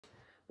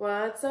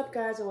What's up,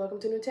 guys, and welcome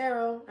to New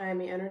Tarot. I am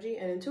the energy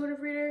and intuitive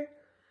reader,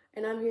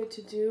 and I'm here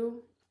to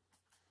do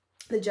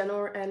the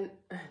general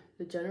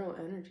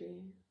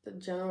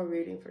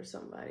reading for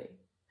somebody.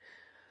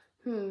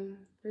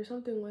 There's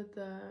something with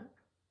that.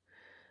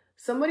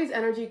 Somebody's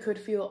energy could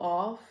feel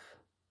off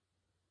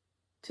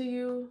to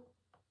you.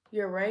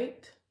 You're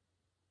right.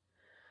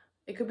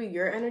 It could be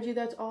your energy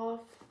that's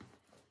off.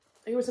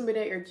 It was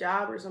somebody at your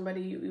job or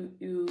somebody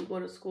you go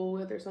to school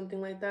with or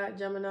something like that,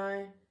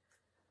 Gemini.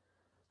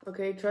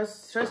 Okay,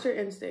 trust your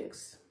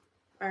instincts.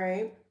 All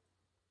right.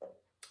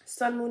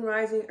 Sun, Moon,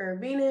 Rising, or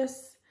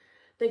Venus.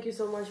 Thank you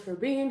so much for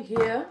being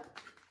here.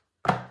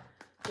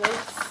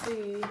 Let's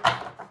see.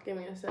 Give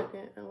me a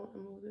second. I want to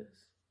move this.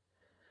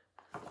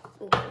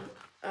 Okay.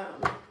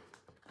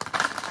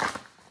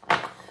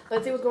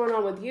 Let's see what's going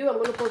on with you.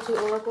 I'm going to pull 2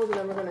 oracles and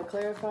then we're going to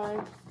clarify.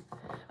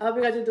 I hope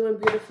you guys are doing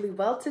beautifully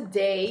well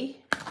today.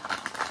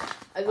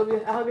 I hope you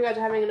guys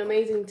are having an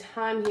amazing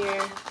time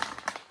here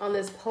on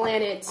this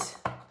planet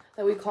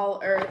that we call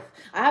Earth.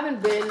 I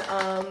haven't been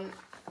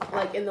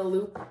like in the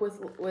loop with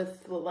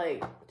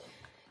like,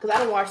 because I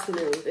don't watch the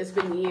news. It's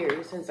been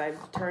years since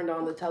I've turned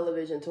on the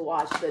television to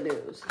watch the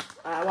news.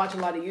 I watch a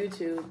lot of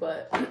YouTube,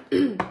 but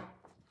and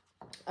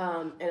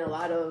a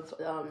lot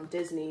of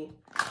Disney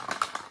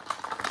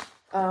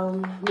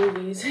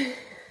movies.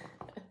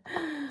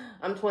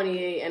 I'm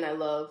 28 and I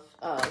love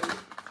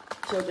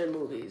children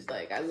movies.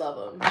 Like, I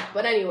love them.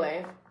 But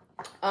anyway,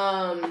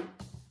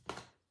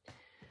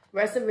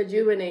 rest and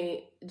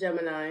rejuvenate,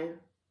 Gemini.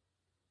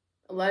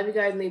 A lot of you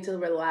guys need to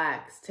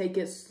relax. Take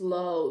it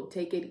slow.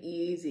 Take it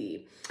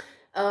easy.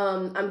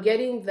 I'm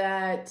getting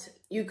that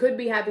you could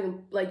be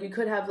having, like, you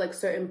could have, like,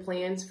 certain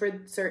plans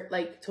for,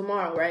 like,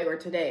 tomorrow, right? Or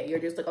today. You're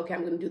just like, okay,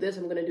 I'm going to do this.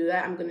 I'm going to do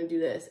that. I'm going to do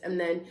this. And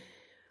then,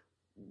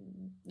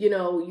 you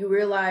know, you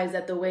realize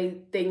that the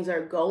way things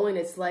are going,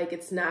 it's like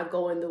it's not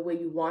going the way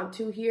you want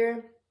to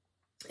here.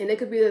 And it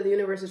could be that the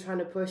universe is trying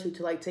to push you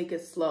to, like, take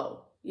it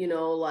slow. You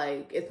know,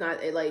 like, it's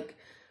not, like,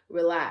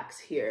 relax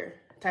here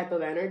type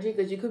of energy,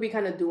 because you could be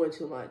kind of doing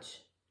too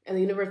much. And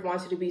the universe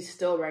wants you to be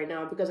still right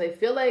now, because I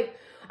feel like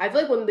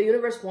when the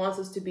universe wants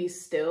us to be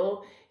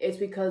still, it's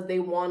because they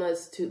want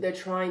us to, they're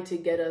trying to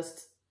get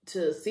us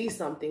to see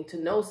something, to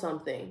know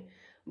something.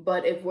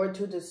 But if we're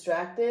too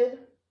distracted,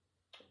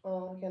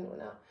 oh, I can't know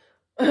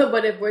now.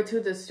 But if we're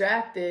too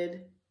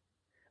distracted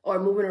or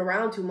moving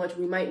around too much,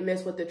 we might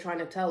miss what they're trying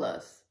to tell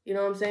us. You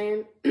know what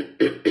I'm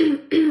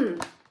saying?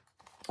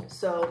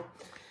 So,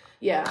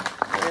 yeah.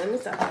 Let me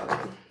stop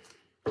talking.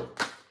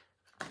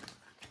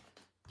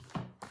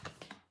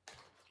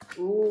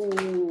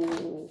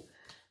 Ooh,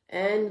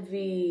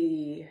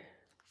 envy.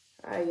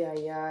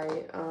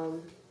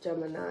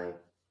 Gemini.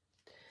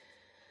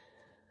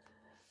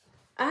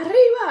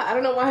 Arriba. I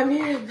don't know why I'm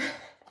hearing that.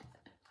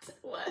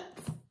 What?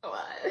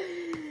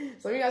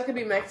 Some of you guys could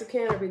be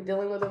Mexican or be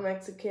dealing with a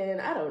Mexican.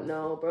 I don't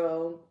know,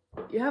 bro.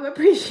 You have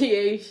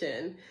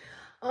appreciation.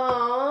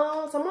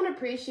 Oh, someone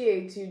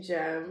appreciates you,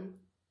 Gem.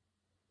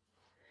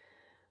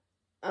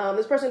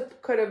 This person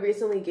could have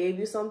recently gave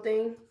you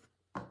something.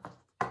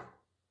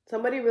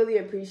 Somebody really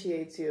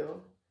appreciates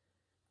you.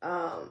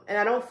 And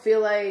I don't feel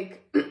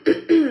like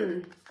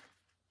this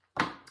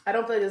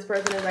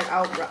person is like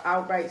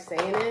outright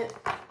saying it.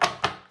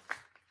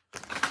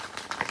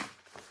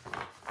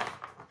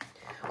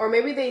 Or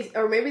maybe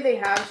they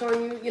have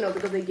shown you, you know,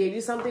 because they gave you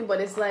something, but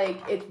it's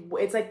like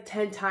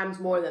 10 times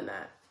more than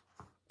that.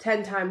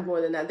 10 times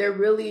more than that. They are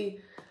really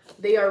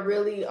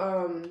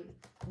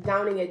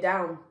dumbing it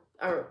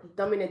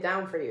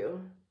down for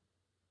you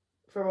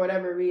for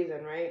whatever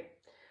reason, right?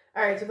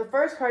 All right, so the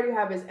first card you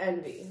have is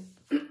envy.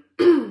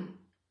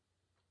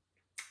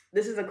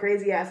 This is a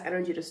crazy ass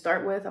energy to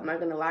start with. I'm not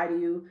gonna lie to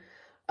you,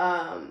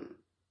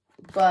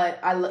 but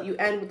you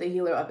end with the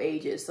healer of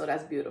ages, so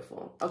that's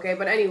beautiful. Okay,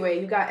 but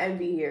anyway, you got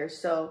envy here,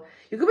 so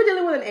you could be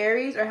dealing with an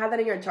Aries or have that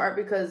in your chart,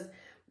 because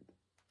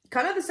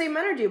kind of the same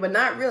energy, but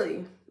not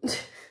really.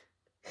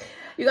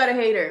 You got a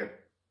hater.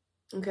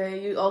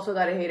 Okay, you also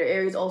got a hater.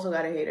 Aries also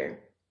got a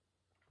hater.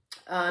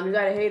 You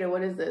got a hater.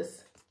 What is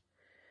this?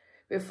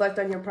 Reflect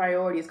on your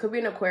priorities. Could be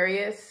an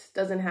Aquarius.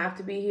 Doesn't have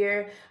to be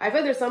here. I feel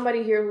like there's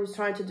somebody here who's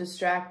trying to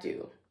distract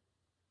you.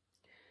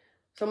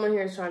 Someone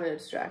here is trying to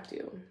distract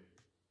you.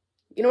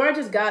 You know what I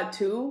just got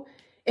too?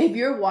 If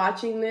you're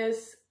watching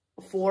this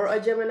for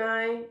a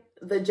Gemini,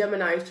 the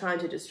Gemini is trying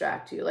to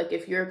distract you. Like,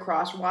 if you're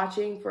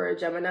cross-watching for a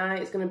Gemini,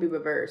 it's going to be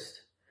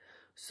reversed.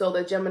 So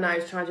the Gemini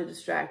is trying to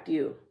distract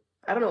you.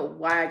 I don't know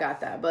why I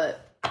got that,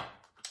 but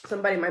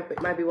somebody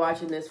might be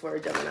watching this for a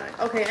Gemini.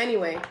 Okay,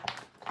 anyway.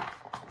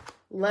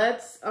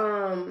 Let's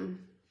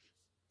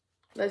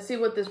see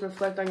what this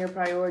reflect on your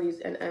priorities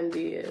and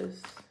envy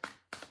is.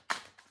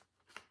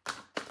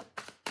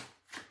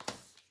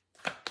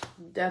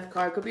 Death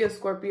card. Could be a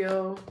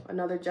Scorpio,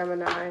 another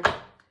Gemini.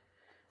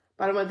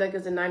 Bottom of the deck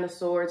is the 9 of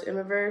Swords in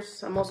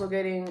reverse. I'm also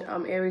getting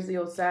Aries,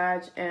 Leo,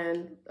 Sag,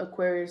 and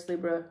Aquarius,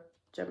 Libra,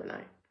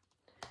 Gemini.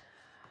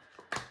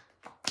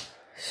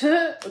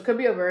 It could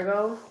be a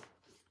Virgo.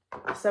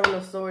 7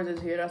 of Swords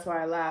is here. That's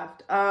why I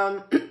laughed.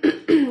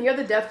 You have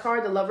the Death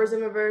card, the Lovers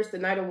in reverse, the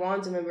Knight of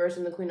Wands in reverse,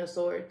 and the Queen of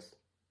Swords.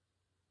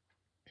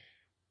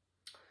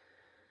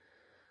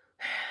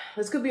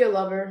 This could be a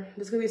lover.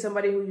 This could be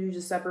somebody who you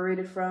just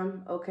separated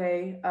from,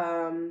 okay?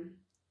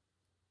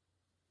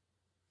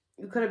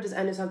 You could have just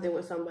ended something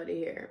with somebody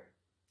here.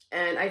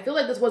 And I feel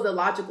like this was a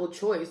logical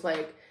choice.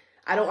 Like,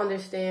 I don't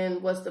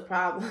understand what's the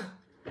problem.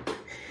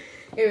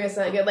 Give me a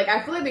second. Like,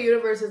 I feel like the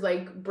universe is,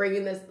 like,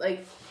 bringing this,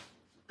 like,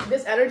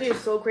 this energy is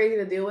so crazy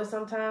to deal with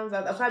sometimes.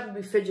 That's why I have to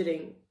be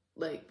fidgeting,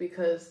 like,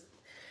 because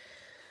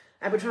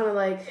I've been trying to,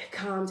 like,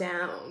 calm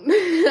down.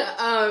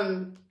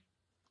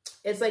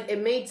 It's like,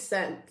 it made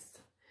sense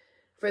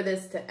for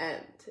this to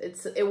end.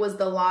 It was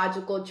the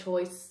logical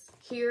choice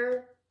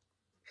here.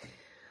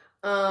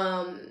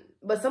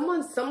 But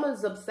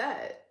someone's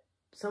upset.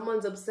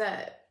 Someone's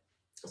upset.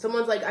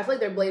 Someone's like, I feel like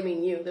they're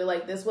blaming you. They're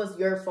like, this was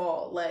your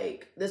fault.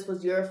 Like, this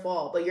was your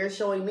fault. But you're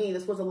showing me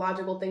this was a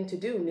logical thing to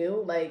do,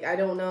 New. Like, I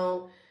don't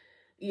know.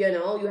 You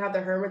know, you have the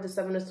Hermit, the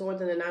Seven of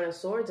Swords, and the Nine of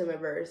Swords in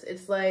reverse.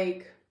 It's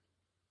like,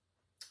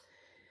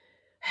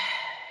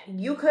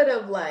 you could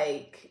have,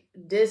 like,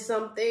 did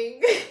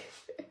something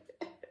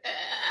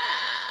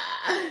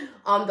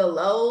on the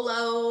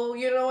low,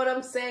 you know what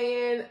I'm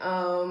saying?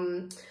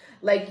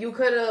 Like, you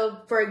could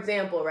have, for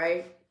example,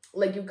 right?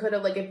 Like, you could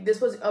have, like, if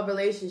this was a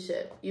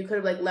relationship, you could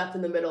have, like, left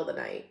in the middle of the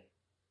night.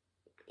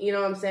 You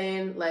know what I'm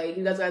saying? Like,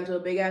 you guys got into a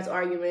big-ass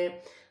argument.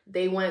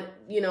 They went,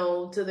 you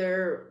know, to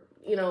their,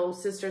 you know,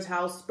 sister's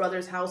house,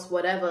 brother's house,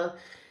 whatever.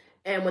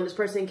 And when this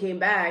person came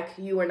back,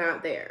 you were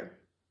not there.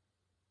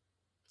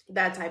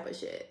 That type of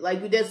shit.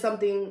 Like, you did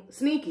something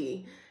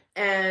sneaky.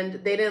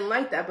 And they didn't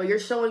like that. But you're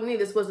showing me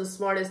this was the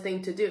smartest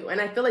thing to do.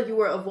 And I feel like you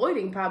were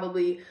avoiding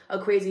probably a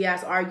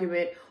crazy-ass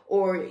argument.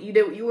 Or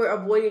you were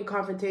avoiding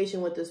confrontation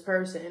with this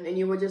person. And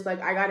you were just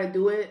like, I got to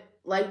do it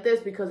like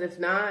this. Because if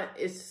not,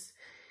 it's...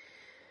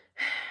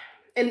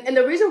 And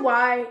the reason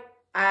why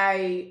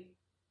I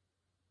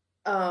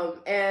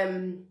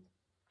am...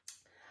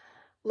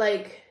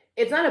 Like,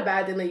 it's not a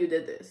bad thing that you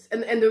did this.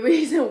 And the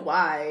reason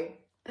why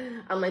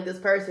I'm like, this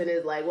person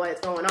is like, what's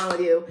going on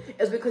with you?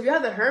 Is because you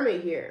have the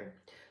Hermit here.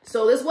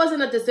 So this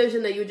wasn't a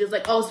decision that you just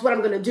like, oh, it's what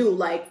I'm going to do.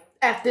 Like,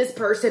 F this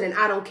person and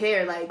I don't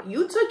care. Like,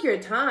 you took your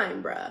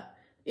time, bruh.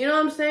 You know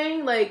what I'm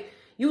saying? Like,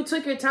 you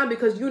took your time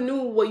because you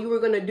knew what you were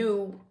going to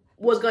do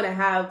was going to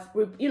have,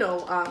 you know,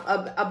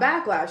 a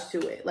backlash to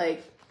it.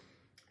 Like,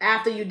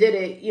 after you did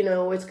it, you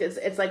know,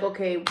 it's like,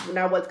 okay,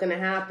 now what's going to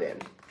happen?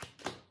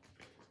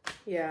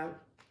 Yeah.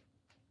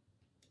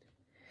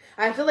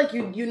 I feel like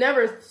you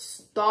never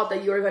thought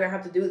that you were going to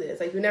have to do this.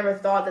 Like, you never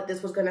thought that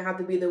this was going to have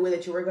to be the way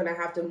that you were going to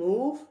have to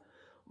move.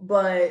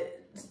 But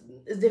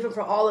it's different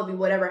for all of you,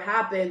 whatever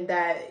happened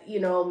that, you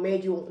know,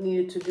 made you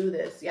needed to do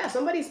this. Yeah,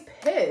 somebody's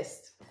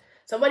pissed.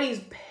 Somebody's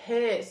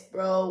pissed,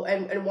 bro,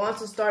 and wants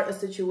to start a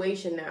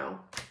situation now.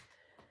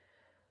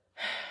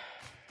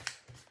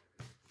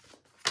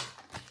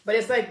 But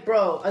it's like,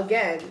 bro,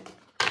 again,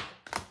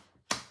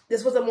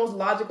 this was the most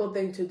logical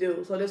thing to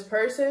do. So this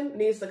person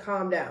needs to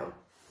calm down.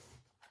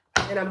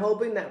 And I'm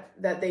hoping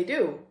that they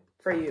do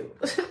for you.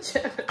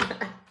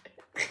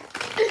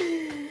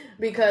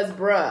 Because,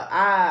 bruh,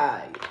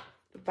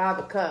 Five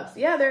of Cups.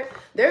 Yeah,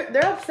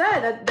 they're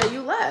upset that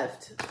you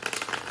left.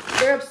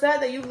 They're upset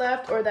that you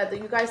left or that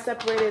you guys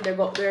separated.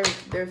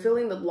 They're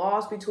feeling the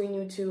loss between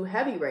you two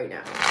heavy right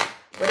now.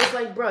 But it's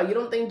like, bro, you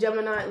don't think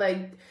Gemini,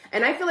 like,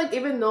 and I feel like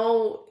even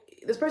though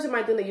this person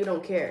might think that you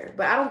don't care,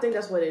 but I don't think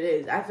that's what it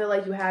is. I feel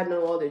like you had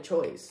no other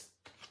choice.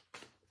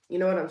 You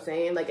know what I'm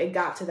saying? Like, it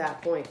got to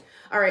that point.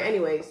 All right,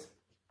 anyways.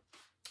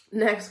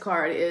 Next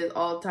card is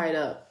All Tied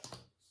Up.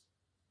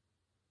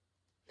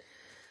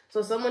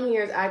 So someone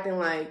here is acting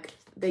like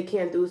they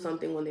can't do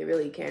something when they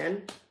really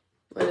can.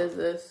 What is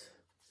this?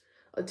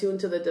 Attuned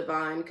to the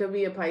divine. Could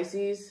be a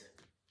Pisces.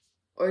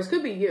 Or it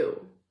could be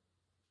you.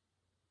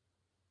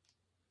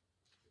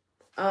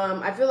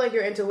 I feel like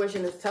your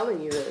intuition is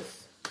telling you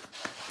this.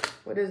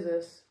 What is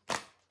this?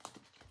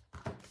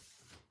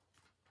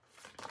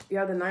 You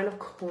have the Nine of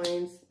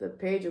Coins, the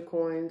Page of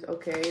Coins,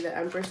 okay, the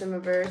Empress in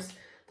reverse,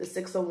 the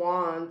Six of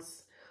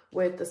Wands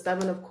with the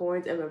Seven of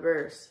Coins in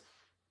reverse.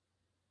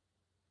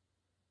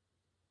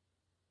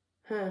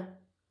 Huh.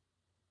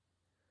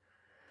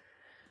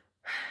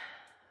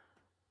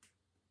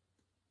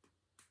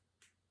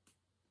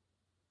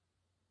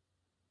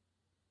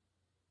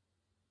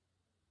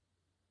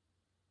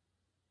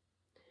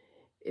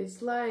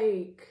 It's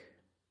like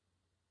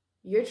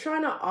you're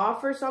trying to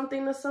offer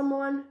something to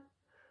someone.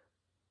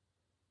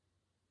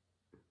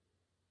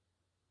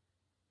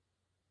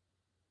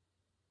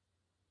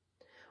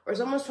 Or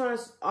someone's trying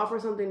to offer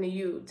something to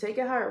you. Take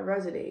it how it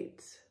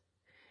resonates.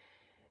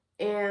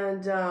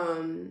 And I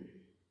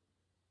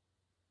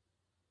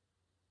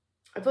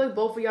feel like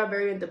both of y'all are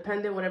very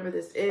independent, whatever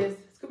this is.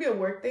 This could be a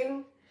work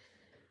thing.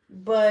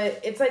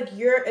 But it's like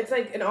it's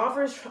like an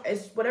offer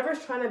is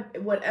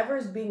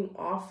whatever's being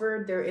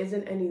offered, there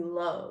isn't any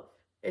love.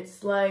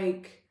 It's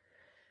like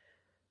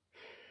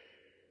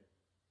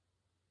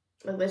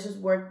let's just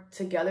work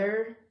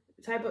together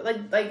type of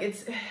like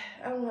it's,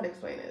 I don't know how to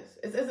explain this.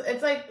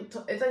 It's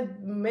like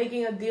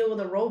making a deal with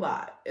a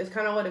robot. It's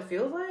kind of what it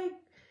feels like.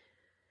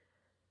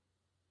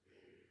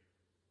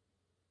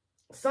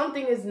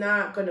 Something is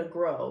not going to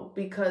grow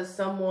because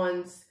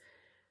someone's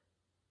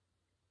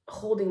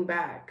holding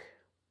back.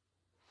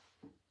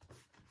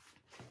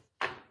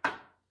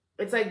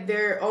 It's like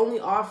they're only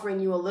offering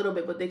you a little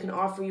bit, but they can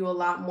offer you a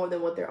lot more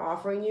than what they're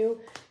offering you.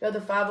 You have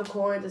the 5 of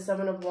Coins, the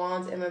 7 of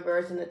Wands in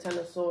reverse, and the 10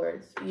 of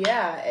Swords.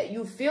 Yeah,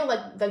 you feel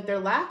like they're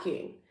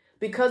lacking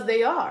because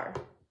they are.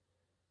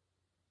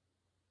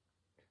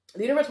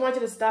 The universe wants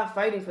you to stop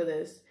fighting for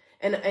this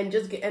and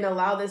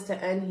allow this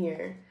to end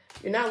here.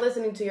 You're not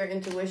listening to your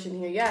intuition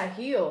here. Yeah,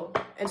 heal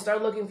and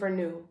start looking for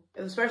new.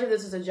 Especially if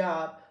this is a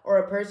job or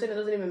a person, it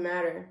doesn't even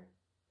matter.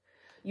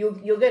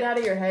 You'll get out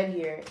of your head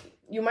here.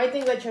 You might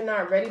think that you're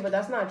not ready, but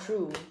that's not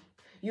true.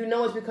 You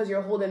know it's because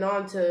you're holding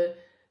on to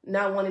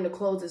not wanting to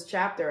close this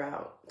chapter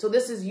out. So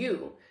this is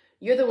you.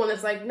 You're the one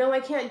that's like, no, I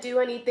can't do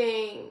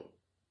anything.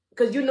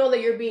 Because you know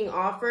that you're being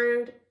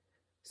offered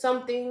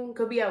something.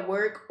 Could be at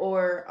work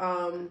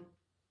or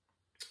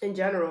in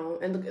general.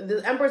 And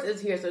the Empress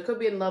is here, so it could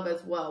be in love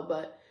as well.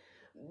 But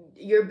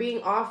you're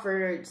being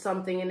offered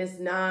something and it's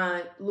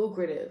not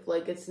lucrative.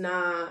 Like, it's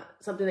not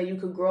something that you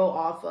could grow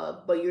off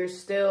of, but you're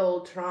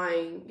still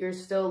trying. You're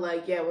still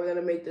like, yeah, we're going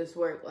to make this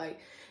work.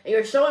 Like, and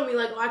you're showing me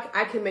like, oh,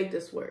 I can make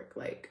this work.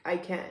 Like, I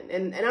can.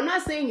 And I'm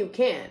not saying you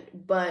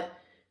can't, but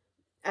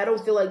I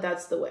don't feel like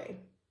that's the way.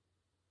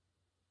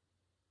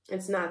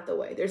 It's not the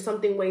way. There's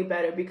something way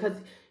better because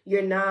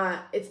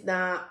it's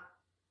not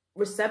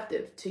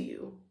receptive to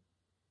you.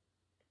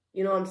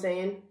 You know what I'm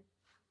saying?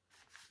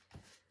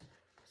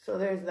 So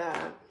there's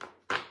that.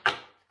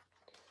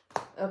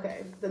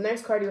 Okay, the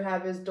next card you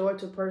have is Door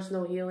to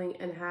Personal Healing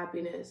and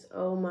Happiness.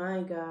 Oh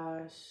my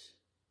gosh,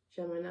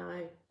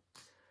 Gemini.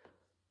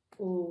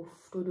 Ooh,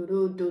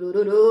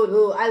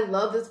 I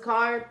love this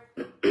card.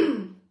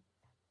 Because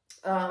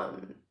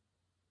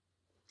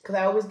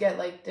I always get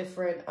like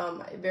different,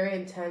 very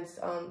intense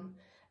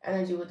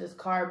energy with this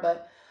card.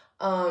 But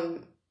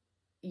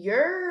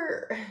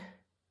you're...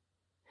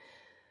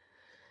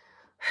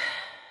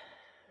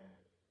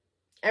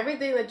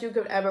 everything that you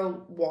could ever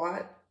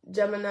want,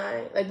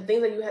 Gemini, like the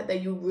things that you had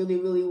that you really,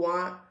 really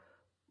want,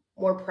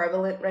 more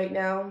prevalent right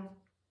now,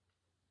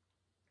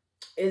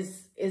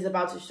 is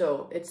about to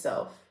show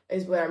itself,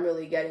 is what I'm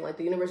really getting. Like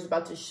the universe is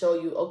about to show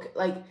you, okay,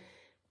 like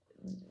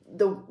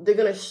they're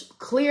going to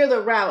clear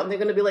the route and they're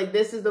going to be like,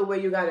 this is the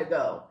way you got to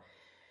go.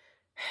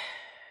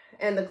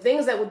 And the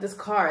things that with this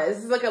card, this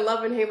is like a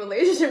love and hate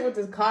relationship with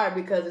this card,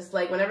 because it's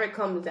like whenever it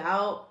comes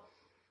out,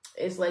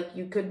 it's like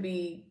you could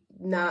be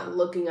not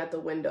looking at the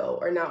window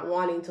or not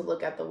wanting to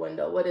look at the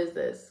window. What is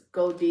this?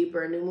 Go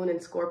deeper. New moon in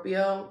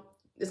Scorpio.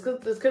 This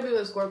could be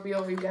with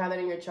Scorpio, or you can have that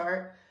in your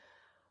chart.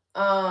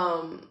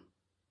 I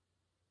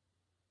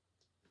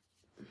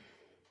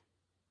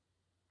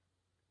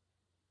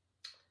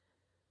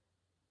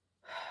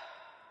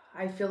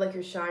feel like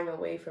you're shying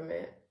away from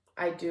it.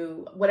 I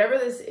do. Whatever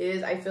this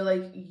is, I feel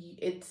like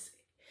it's...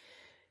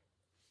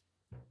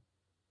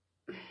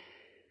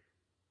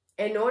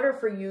 in order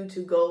for you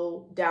to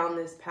go down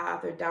this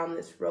path or down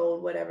this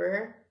road,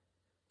 whatever,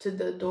 to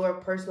the door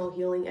of personal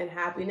healing and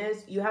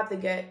happiness, you have to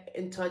get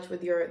in touch with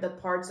the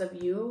parts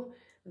of you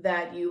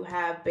that you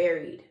have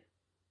buried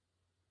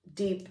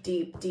deep,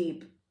 deep,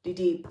 deep,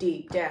 deep,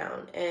 deep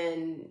down.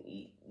 And,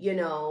 you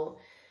know,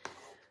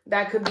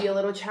 that could be a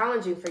little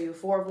challenging for you.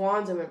 4 of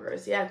Wands in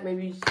reverse. Yeah,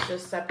 maybe you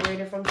just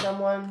separated from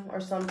someone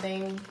or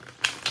something.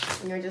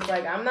 And you're just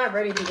like, I'm not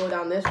ready to go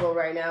down this road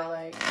right now.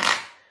 Like...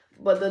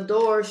 but the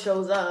door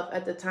shows up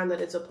at the time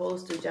that it's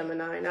supposed to,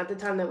 Gemini, not the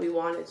time that we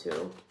want it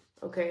to.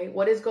 Okay,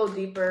 what is go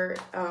deeper?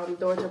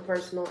 Door to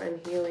personal and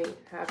healing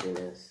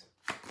happiness.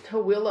 The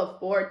Wheel of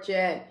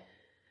Fortune.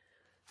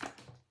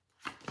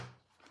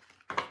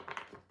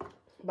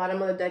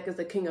 Bottom of the deck is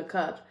the King of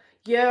Cups.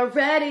 You're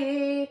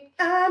ready.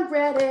 I'm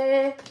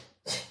ready.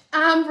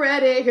 I'm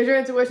ready. Because your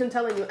intuition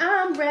telling you,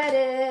 I'm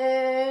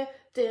ready.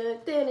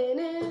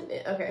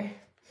 Okay.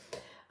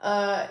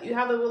 You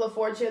have the Wheel of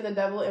Fortune, the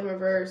Devil in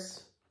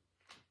reverse,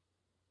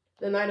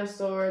 the Knight of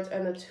Swords,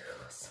 and the 2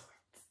 of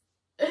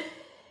Swords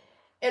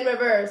in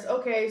reverse.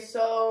 Okay,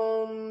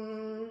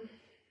 so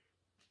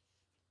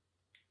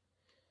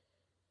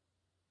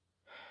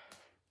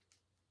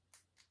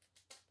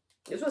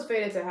this was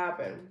fated to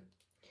happen.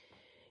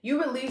 You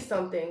released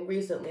something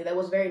recently that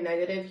was very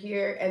negative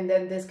here, and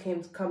then this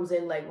comes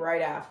in like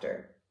right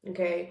after.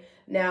 Okay,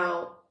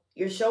 now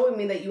you're showing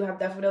me that you have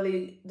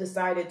definitely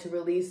decided to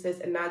release this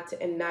and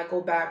not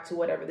go back to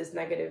whatever this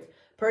negative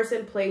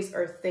person, place,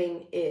 or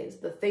thing is.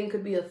 The thing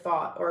could be a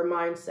thought or a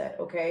mindset,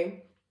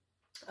 okay?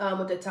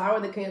 With the Tower,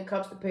 the King of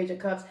Cups, the Page of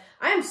Cups.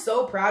 I am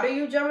so proud of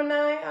you,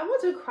 Gemini. I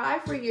want to cry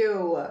for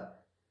you.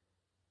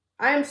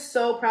 I am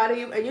so proud of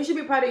you. And you should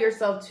be proud of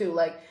yourself too.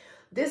 Like,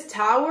 this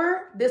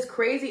Tower, this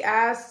crazy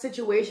ass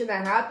situation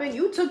that happened,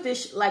 you took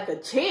this like a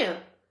champ.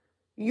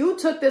 You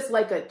took this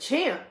like a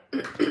champ.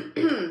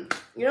 You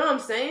know what I'm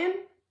saying?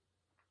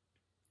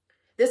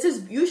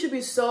 You should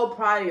be so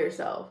proud of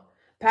yourself.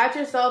 Pat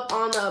yourself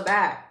on the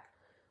back.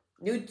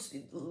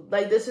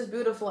 This is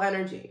beautiful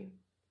energy.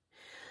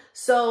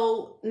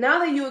 So now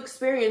that you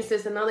experienced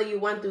this and now that you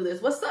went through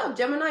this, what's up,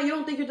 Gemini? You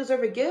don't think you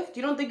deserve a gift?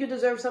 You don't think you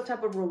deserve some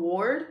type of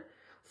reward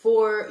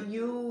for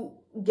you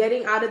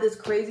getting out of this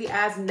crazy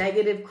ass,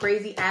 negative,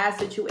 crazy ass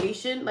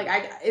situation?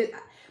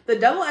 The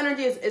devil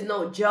energy is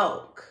no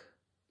joke.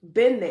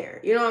 Been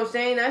there. You know what I'm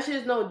saying? That shit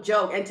is no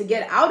joke. And to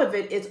get out of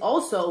it is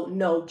also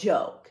no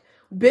joke.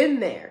 Been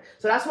there.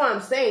 So that's why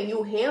I'm saying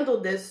you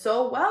handled this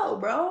so well,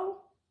 bro.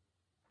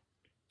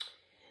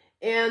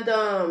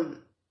 And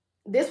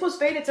this was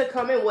fated to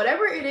come in.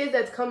 Whatever it is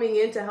that's coming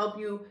in to help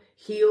you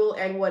heal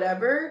and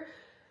whatever,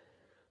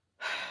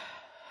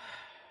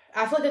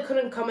 I feel like it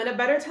couldn't come at a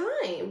better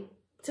time,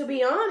 to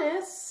be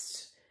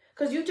honest.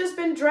 Because you've just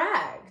been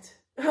dragged.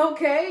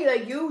 Okay?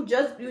 Like you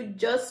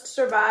just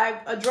survived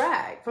a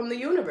drag from the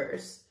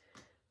universe.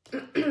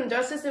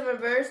 Justice in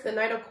reverse, the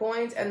Knight of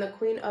Coins, and the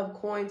Queen of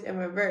Coins in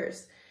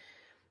reverse.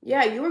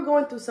 Yeah, you were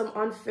going through some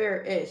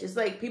unfair-ish. It's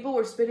like people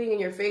were spitting in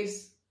your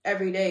face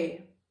every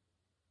day.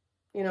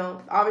 You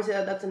know, obviously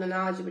that's an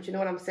analogy, but you know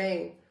what I'm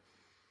saying.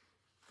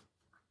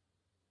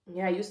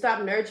 Yeah, you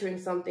stopped nurturing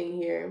something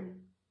here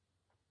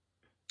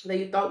that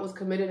you thought was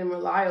committed and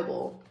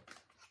reliable.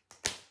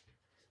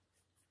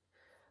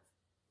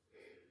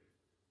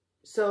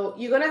 So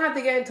you're going to have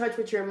to get in touch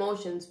with your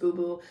emotions,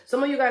 boo-boo.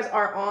 Some of you guys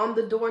are on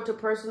the door to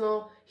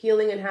personal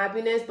healing and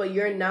happiness, but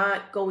you're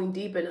not going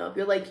deep enough.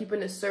 You're like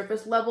keeping it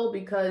surface level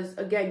because,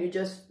 again, you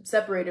just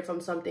separated from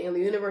something. And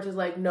the universe is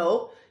like,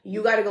 no,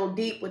 you got to go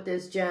deep with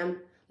this, Gem.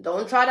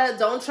 Don't try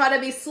to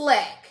be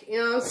slick. You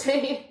know what I'm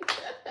saying?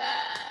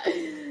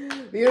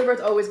 The universe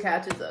always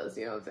catches us.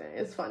 You know what I'm saying?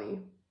 It's funny.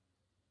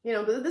 You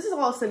know, but this is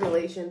all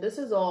simulation. This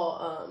is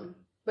all,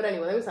 but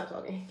anyway, let me stop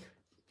talking.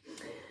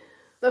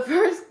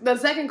 The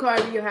second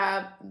card, you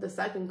have the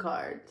second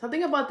card.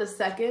 Something about the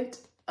 2nd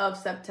of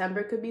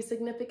September could be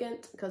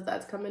significant because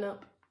that's coming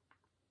up.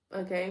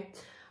 Okay.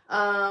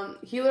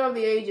 Healer of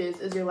the Ages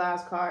is your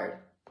last card.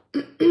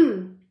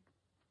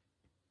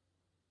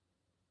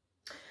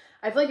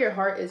 I feel like your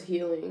heart is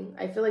healing.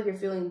 I feel like you're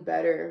feeling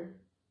better.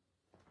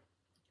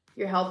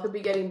 Your health could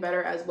be getting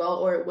better as well,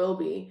 or it will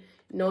be.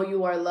 Know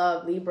you are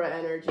loved, Libra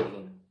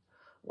energy.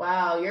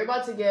 Wow, you're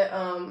about to get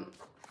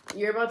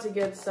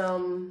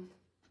some,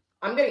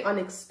 I'm getting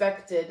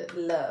unexpected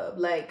love.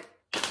 Like,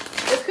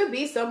 this could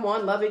be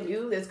someone loving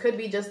you. This could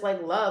be just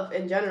like love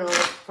in general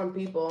from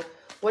people.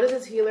 What is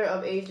this Healer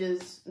of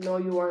Ages? Know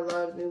you are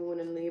loved, new moon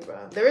in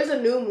Libra. There is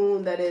a new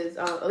moon that is,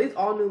 at least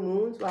all new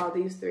moons. Wow,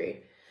 these three.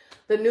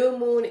 The new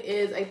moon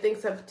is, I think,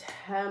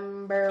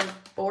 September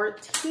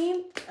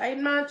 14th.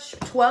 I'm not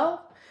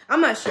 12th.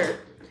 I'm not sure.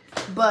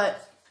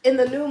 But in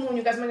the new moon,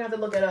 you guys might have to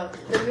look it up.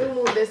 The new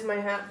moon, this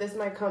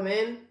might come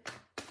in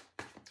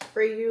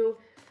for you.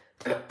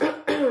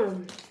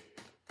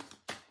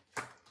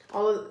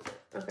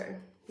 Okay.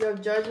 You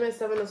have Judgment,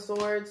 7 of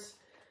Swords,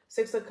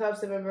 6 of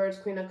Cups in reverse,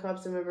 Queen of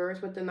Cups in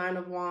reverse with the 9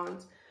 of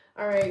Wands.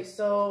 All right,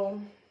 so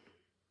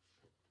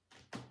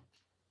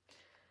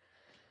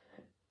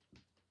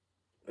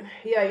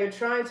yeah, you're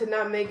trying to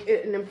not make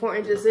it an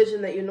important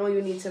decision that you know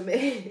you need to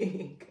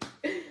make.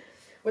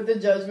 With the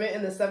Judgment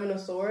and the 7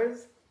 of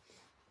Swords.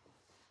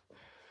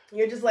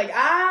 You're just like,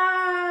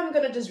 I'm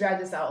going to just drag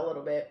this out a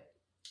little bit.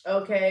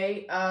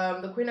 Okay.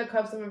 The Queen of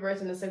Cups in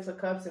reverse and the 6 of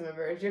Cups in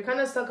reverse. You're kind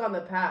of stuck on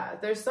the path.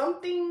 There's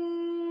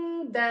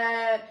something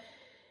that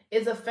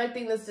is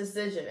affecting this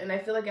decision. And I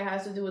feel like it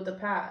has to do with the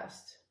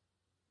past.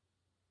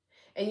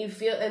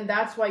 And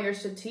that's why you're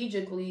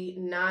strategically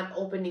not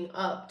opening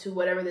up to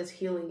whatever this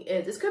healing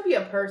is. This could be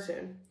a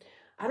person.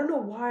 I don't know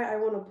why I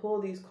want to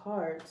pull these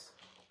cards.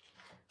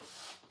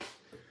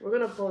 We're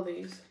going to pull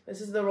these.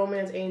 This is the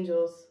Romance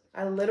Angels.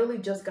 I literally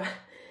just got...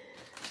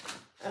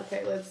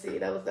 Okay, let's see.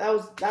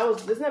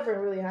 This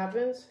never really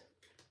happens.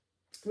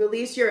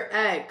 Release your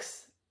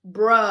ex.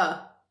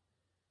 Bruh.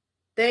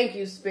 Thank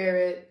you,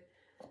 Spirit.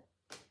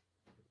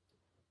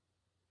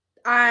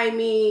 I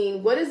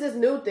mean, what is this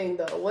new thing,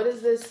 though? What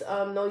is this,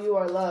 know you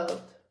are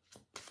loved?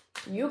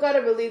 You got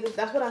to release this.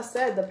 That's what I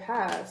said, the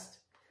past.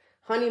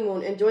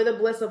 Honeymoon. Enjoy the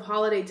bliss of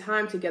holiday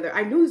time together.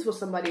 I knew this was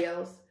somebody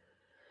else.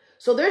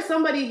 So there's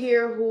somebody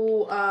here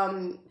who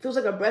feels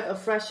like a breath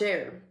of fresh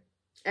air.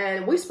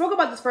 And we spoke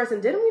about this person,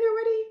 didn't we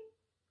already?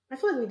 I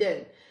feel like we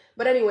did.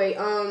 But anyway,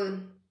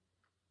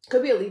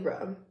 could be a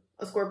Libra,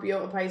 a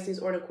Scorpio, a Pisces,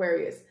 or an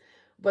Aquarius.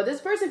 But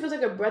this person feels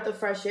like a breath of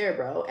fresh air,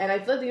 bro. And I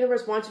feel like the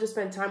universe wants you to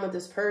spend time with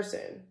this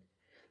person.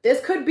 This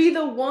could be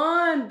the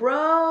one,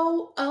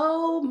 bro.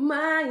 Oh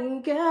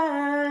my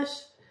gosh.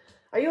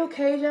 Are you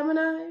okay,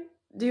 Gemini?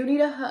 Do you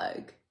need a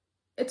hug?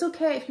 It's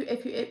okay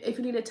if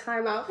you need a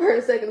timeout for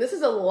a second. This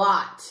is a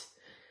lot.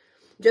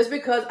 Just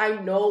because I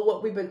know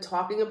what we've been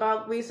talking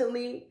about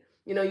recently.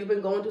 You know, you've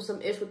been going through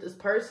some ish with this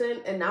person.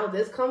 And now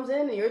this comes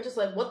in and you're just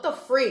like, what the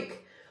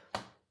freak?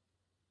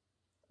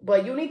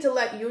 But you need to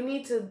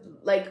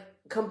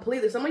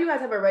completely, some of you guys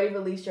have already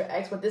released your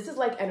ex, but this is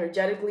like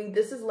energetically,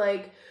 this is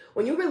like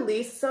when you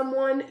release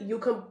someone, you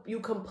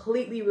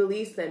completely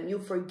release them. You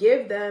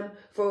forgive them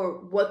for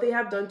what they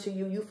have done to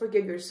you. You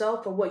forgive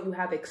yourself for what you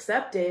have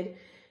accepted.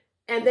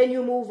 And then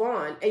you move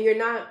on, and you're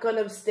not going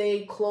to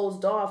stay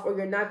closed off, or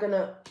you're not going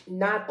to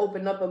not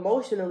open up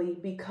emotionally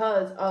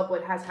because of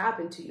what has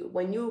happened to you.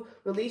 When you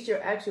release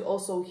your ex, you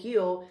also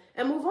heal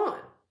and move on.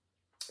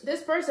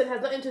 This person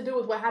has nothing to do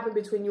with what happened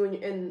between you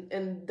and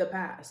in the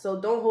past. So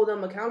don't hold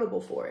them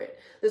accountable for it.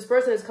 This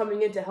person is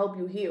coming in to help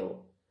you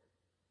heal.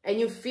 And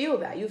you feel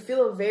that. You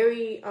feel a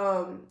very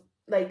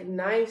like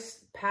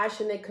nice,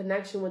 passionate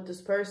connection with this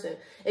person.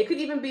 It could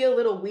even be a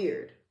little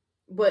weird,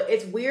 but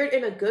it's weird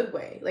in a good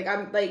way. Like,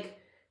 I'm like,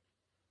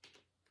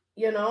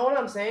 you know what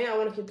I'm saying? I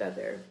want to keep that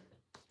there.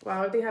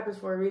 Wow, everything happens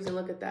for a reason.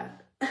 Look at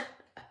that.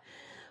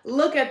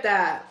 Look at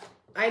that.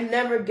 I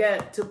never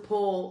get to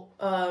pull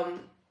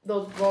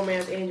those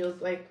romance angels.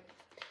 Like,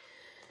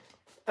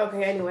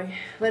 okay, anyway,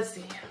 let's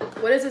see.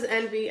 What is this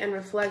envy and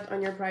reflect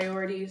on your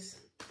priorities?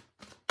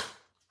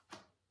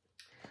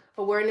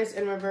 Awareness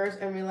in reverse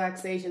and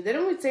relaxation.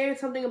 Didn't we say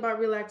something about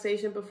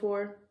relaxation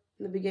before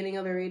in the beginning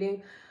of the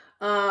reading?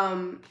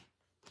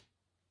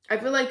 I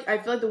feel like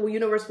the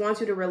universe wants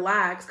you to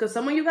relax, because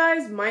some of you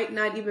guys might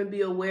not even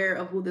be aware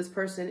of who this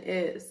person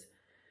is,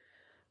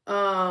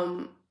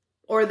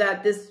 or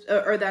that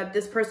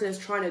this person is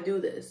trying to do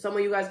this. Some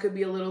of you guys could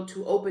be a little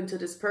too open to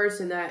this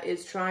person that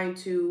is trying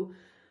to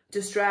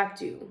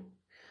distract you.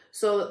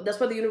 So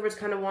that's why the universe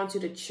kind of wants you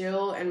to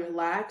chill and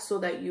relax, so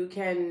that you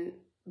can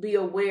be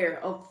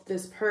aware of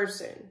this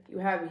person. You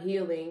have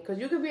healing, because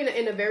you could be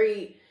in a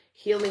very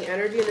healing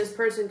energy, and this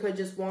person could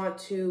just want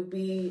to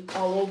be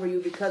all over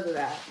you because of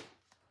that.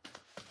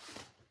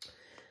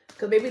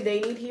 Because maybe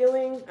they need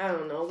healing. I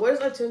don't know. What is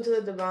attuned to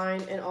the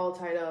divine and all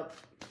tied up?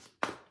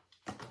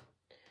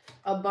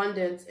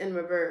 Abundance in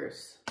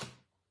reverse.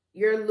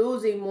 You're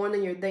losing more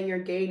than you're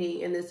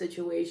gaining in this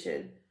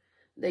situation.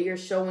 That you're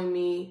showing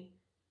me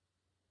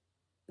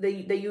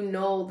that you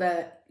know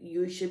that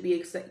you should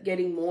be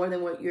getting more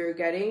than what you're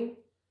getting.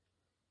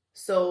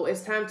 So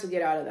it's time to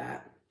get out of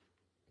that.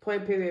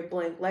 Point, period,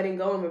 blank. Letting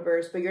go in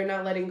reverse, but you're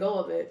not letting go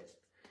of it.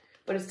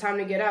 But it's time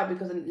to get out,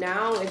 because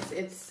now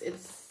it's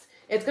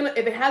gonna,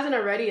 if it hasn't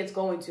already, it's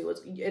going to.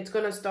 It's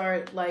gonna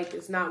start like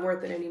it's not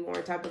worth it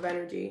anymore type of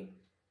energy.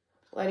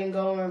 Letting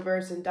go in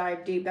reverse and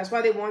dive deep. That's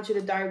why they want you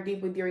to dive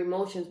deep with your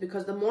emotions,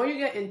 because the more you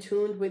get in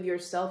tune with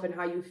yourself and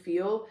how you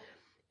feel,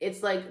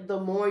 it's like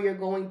the more you're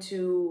going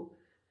to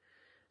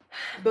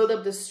build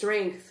up the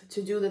strength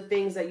to do the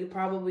things that you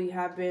probably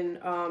have been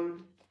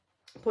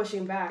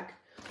pushing back.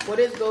 What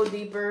is go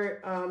deeper?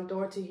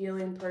 Door to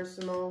healing,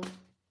 personal.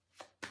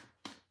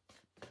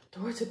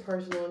 Door to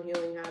personal and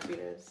healing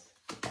happiness.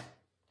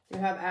 You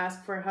have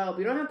asked for help.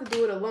 You don't have to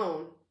do it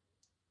alone.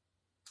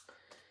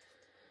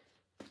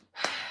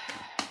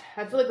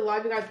 I feel like a lot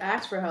of you guys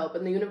asked for help,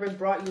 and the universe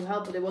brought you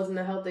help, but it wasn't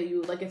the help that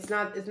you like. It's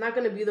not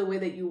going to be the way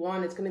that you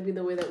want. It's going to be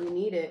the way that we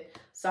need it.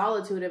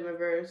 Solitude in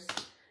reverse.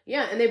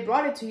 Yeah, and they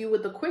brought it to you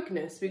with the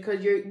quickness,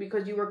 because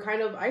you were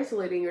kind of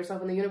isolating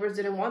yourself, and the universe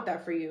didn't want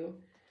that for you.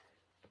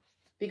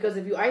 Because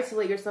if you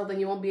isolate yourself, then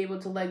you won't be able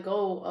to let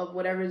go of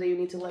whatever that you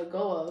need to let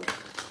go of.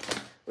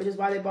 Which is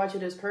why they brought you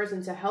this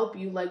person, to help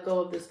you let go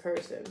of this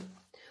person.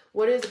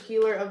 What is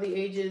healer of the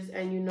ages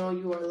and you know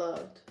you are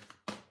loved?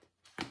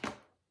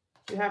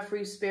 You have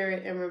free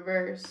spirit in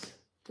reverse.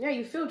 Yeah,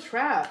 you feel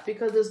trapped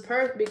because of this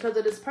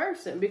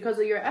person, because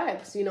of your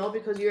ex, you know,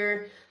 because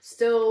you're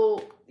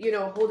still, you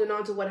know, holding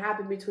on to what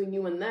happened between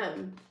you and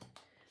them.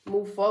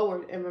 Move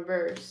forward in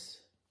reverse.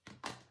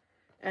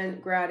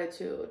 And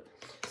gratitude.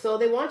 So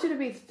they want you to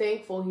be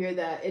thankful here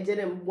that it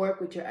didn't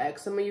work with your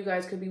ex. Some of you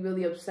guys could be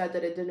really upset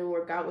that it didn't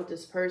work out with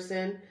this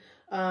person.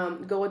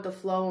 Go with the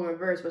flow in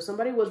reverse. But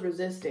somebody was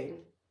resisting.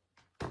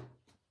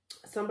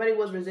 Somebody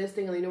was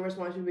resisting, and the universe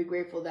wants you to be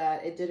grateful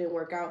that it didn't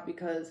work out,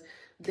 because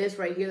this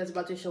right here that's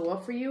about to show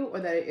up for you, or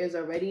that it is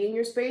already in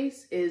your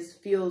space,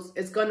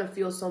 it's gonna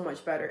feel so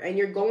much better. And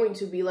you're going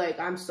to be like,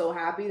 I'm so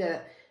happy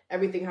that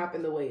everything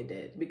happened the way it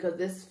did,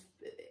 because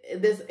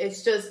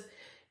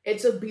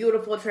it's a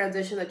beautiful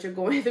transition that you're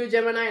going through,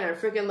 Gemini, and I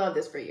freaking love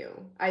this for you.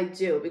 I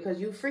do, because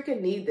you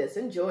freaking need this.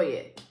 Enjoy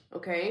it,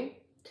 okay?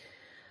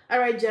 All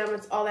right, Gem,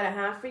 that's all that I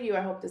have for you.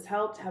 I hope this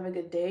helped. Have a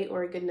good day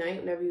or a good night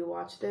whenever you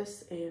watch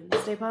this, and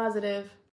stay positive.